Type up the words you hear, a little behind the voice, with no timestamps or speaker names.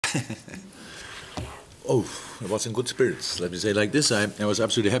Oh, I was in good spirits, let me say like this. I was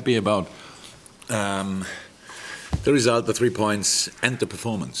absolutely happy about the result, the 3 points, and the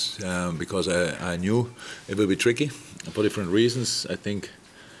performance, because I knew it will be tricky for different reasons. I think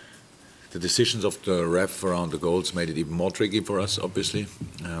the decisions of the ref around the goals made it even more tricky for us, obviously.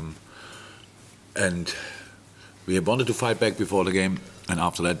 And we wanted to fight back before the game, and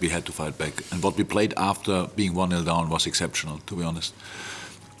after that we had to fight back. And what we played after being 1-0 down was exceptional, to be honest.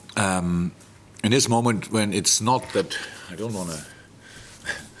 In this moment, when it's not that, I don't want to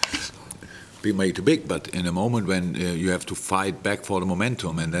be made too big, but in a moment when you have to fight back for the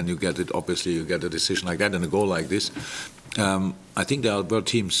momentum, and then you get it, obviously you get a decision like that and a goal like this, I think there were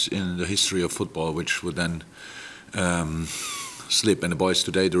teams in the history of football which would then slip, and the boys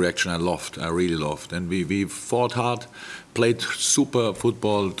today, the reaction I really loved. And we fought hard, played super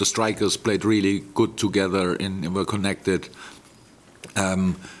football, the strikers played really good together and were connected.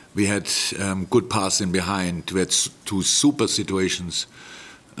 We had good pass in behind. We had 2 super situations.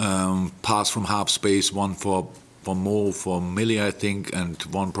 Pass from half space, one for Mo, for Millie, I think, and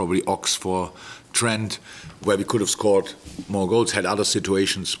one probably Ox for Trent, where we could have scored more goals. Had other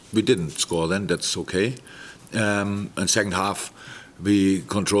situations. We didn't score then, that's okay. And second half, we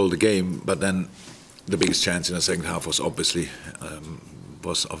controlled the game, but then the biggest chance in the second half was obviously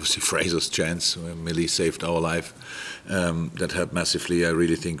Fraser's chance, where Millie saved our life. That helped massively. I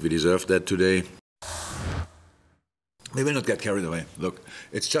really think we deserved that today. We will not get carried away. Look,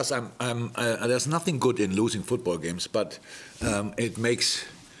 it's just there's nothing good in losing football games, but it makes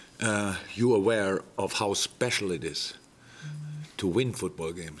you aware of how special it is to win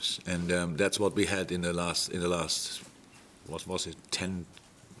football games, and that's what we had in the last what was it, 10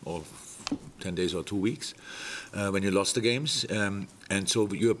 days or 2 weeks when you lost the games, and so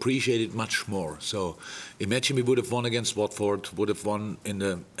you appreciate it much more. So imagine we would have won against Watford, would have won in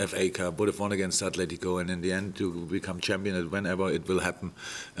the FA Cup, would have won against Atletico, and in the end to become champion whenever it will happen,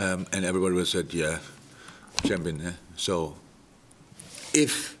 and everybody will say, yeah, champion. Eh? So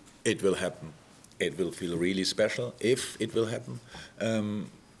if it will happen, it will feel really special, if it will happen.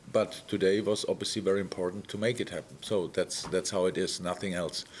 But today was obviously very important to make it happen. So that's how it is, nothing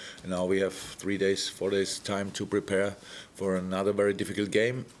else. And now we have 3 days, 4 days time to prepare for another very difficult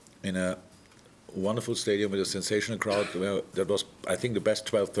game in a wonderful stadium with a sensational crowd. That was, I think, the best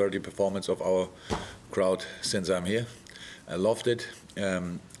 12:30 performance of our crowd since I'm here. I loved it,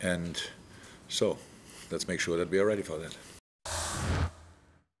 and so let's make sure that we are ready for that.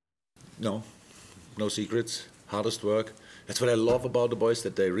 No secrets, hardest work. That's what I love about the boys,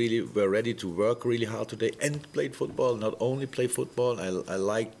 that they really were ready to work really hard today and played football, not only play football. I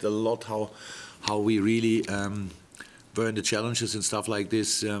liked a lot how we really were in the challenges and stuff like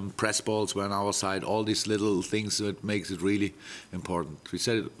this. Press balls were on our side, all these little things that makes it really important. We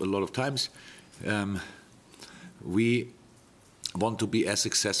said it a lot of times. We want to be as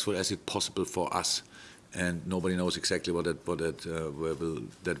successful as it possible for us, and nobody knows exactly where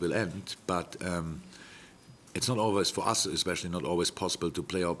that will end. But it's not always, for us especially, not always possible to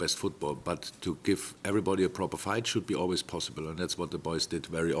play our best football, but to give everybody a proper fight should be always possible, and that's what the boys did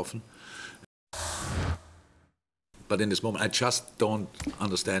very often. But in this moment, I just don't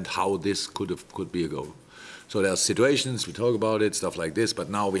understand how this could be a goal. So there are situations, we talk about it, stuff like this, but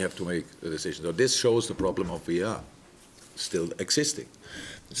now we have to make a decision. So this shows the problem of VAR still existing.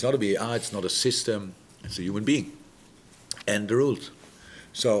 It's not a VAR, it's not a system, it's a human being, and the rules.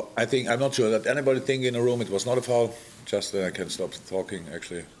 So I think, I'm not sure that anybody think in a room it was not a foul. Just I can stop talking,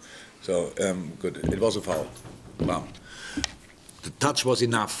 actually. So good, it was a foul. Bam. The touch was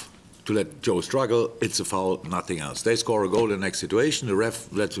enough to let Joe struggle. It's a foul, nothing else. They score a goal in the next situation. The ref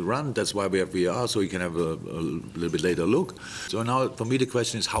lets it run. That's why we have VAR, so you can have a little bit later look. So now, for me, the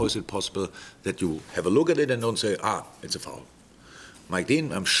question is, how is it possible that you have a look at it and don't say, it's a foul? Mike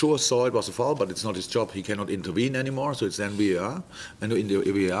Dean, I'm sure, saw it was a foul, but it's not his job. He cannot intervene anymore, so it's then VAR. And in the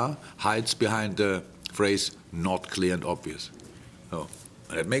VAR hides behind the phrase, not clear and obvious. So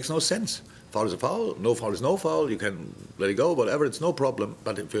that makes no sense. Foul is a foul, no foul is no foul, you can let it go, whatever, it's no problem.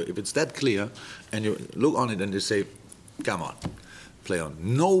 But if it's that clear, and you look on it and you say, come on, play on.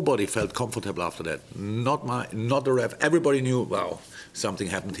 Nobody felt comfortable after that. Not the ref. Everybody knew, wow, something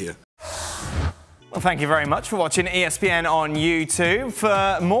happened here. Well, thank you very much for watching ESPN on YouTube.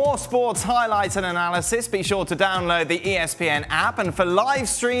 For more sports highlights and analysis, be sure to download the ESPN app. And for live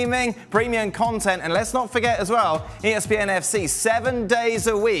streaming, premium content, and let's not forget as well, ESPN FC 7 days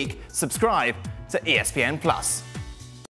a week. Subscribe to ESPN+.